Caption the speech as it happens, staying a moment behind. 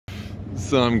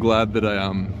So I'm glad that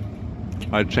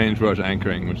I changed where I was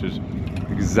anchoring, which is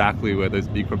exactly where those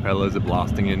big propellers are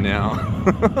blasting in now.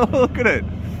 Look at it.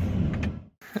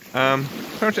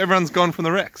 Pretty much everyone's gone from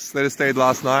the wrecks. They just stayed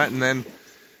last night and then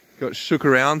got shook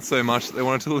around so much that they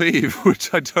wanted to leave,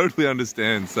 which I totally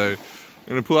understand. So I'm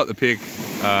gonna pull out the pick,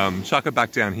 chuck it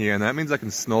back down here, and that means I can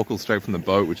snorkel straight from the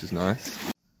boat, which is nice.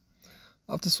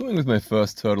 After swimming with my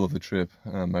first turtle of the trip,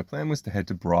 my plan was to head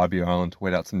to Bribie Island to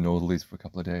wait out some northerlies for a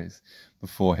couple of days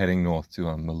before heading north to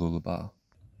Mooloolaba.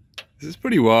 This is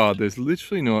pretty wild. There's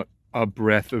literally not a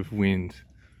breath of wind.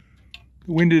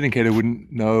 The wind indicator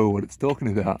wouldn't know what it's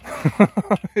talking about.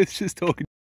 It's just talking.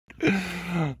 It's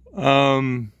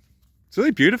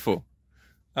really beautiful.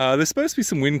 There's supposed to be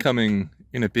some wind coming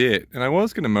in a bit, and I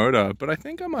was going to motor, but I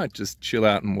think I might just chill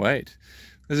out and wait.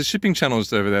 There's a shipping channel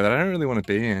just over there that I don't really want to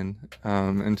be in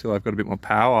until I've got a bit more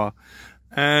power.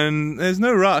 And there's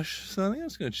no rush, so I think I'm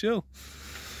just going to chill.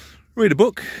 Read a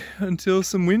book until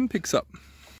some wind picks up.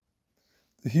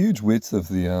 The huge width of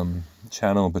the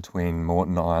channel between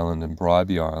Moreton Island and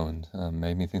Bribie Island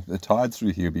made me think that the tides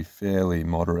through here would be fairly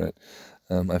moderate.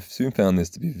 I've soon found this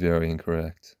to be very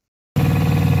incorrect.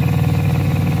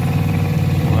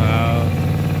 Wow.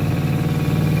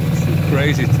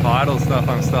 Crazy tidal stuff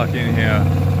I'm stuck in here.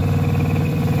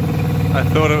 I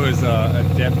thought it was a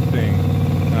depth thing.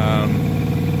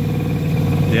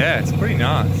 Yeah, it's pretty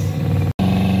nice.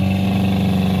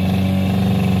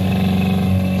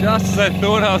 Just as I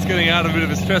thought I was getting out of a bit of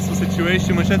a stressful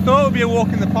situation, which I thought would be a walk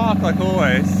in the park like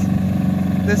always,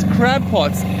 there's crab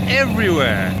pots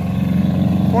everywhere.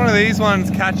 One of these ones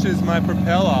catches my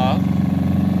propeller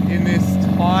in this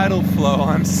tidal flow.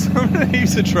 I'm so in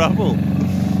heaps of trouble.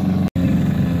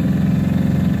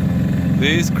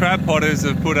 These crab potters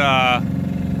have put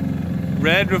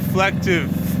red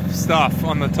reflective stuff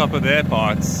on the top of their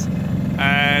pots,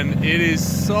 and it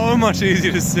is so much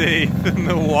easier to see than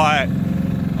the white.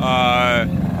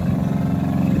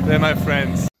 They're my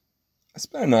friends. I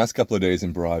spent a nice couple of days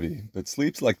in Bribie, but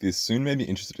sleeps like this soon made me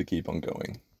interested to keep on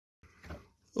going.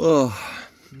 Oh,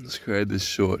 just created this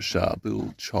short, sharp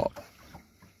little chop.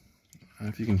 I don't know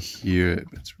if you can hear it,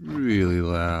 but it's really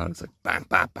loud. It's like bang,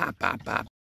 bang, bang, bang, bang.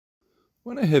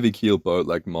 When a heavy keel boat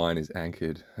like mine is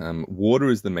anchored,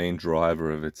 water is the main driver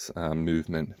of its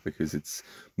movement because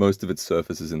most of its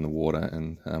surface is in the water,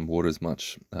 and water is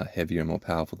much heavier and more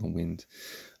powerful than wind.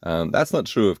 That's not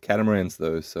true of catamarans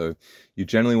though, so you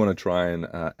generally want to try and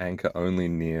anchor only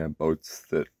near boats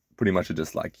that pretty much are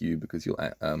just like you, because you'll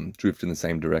drift in the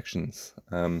same directions.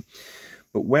 But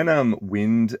when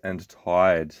wind and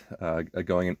tide are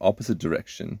going in opposite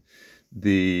direction,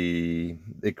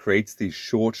 it creates these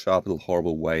short, sharp little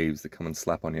horrible waves that come and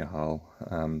slap on your hull.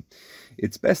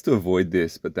 It's best to avoid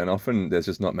this, but then often there's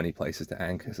just not many places to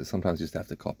anchor, so sometimes you just have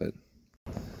to cop it.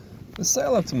 The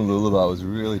sail up to Mooloolaba was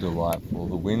really delightful.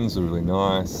 The winds were really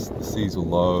nice, the seas were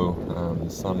low, the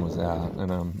sun was out,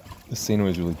 and the scenery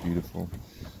was really beautiful.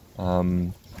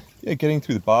 Yeah, getting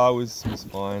through the bar was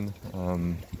fine.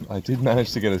 I did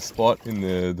manage to get a spot in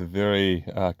the very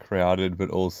crowded but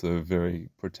also very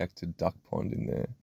protected duck pond in there.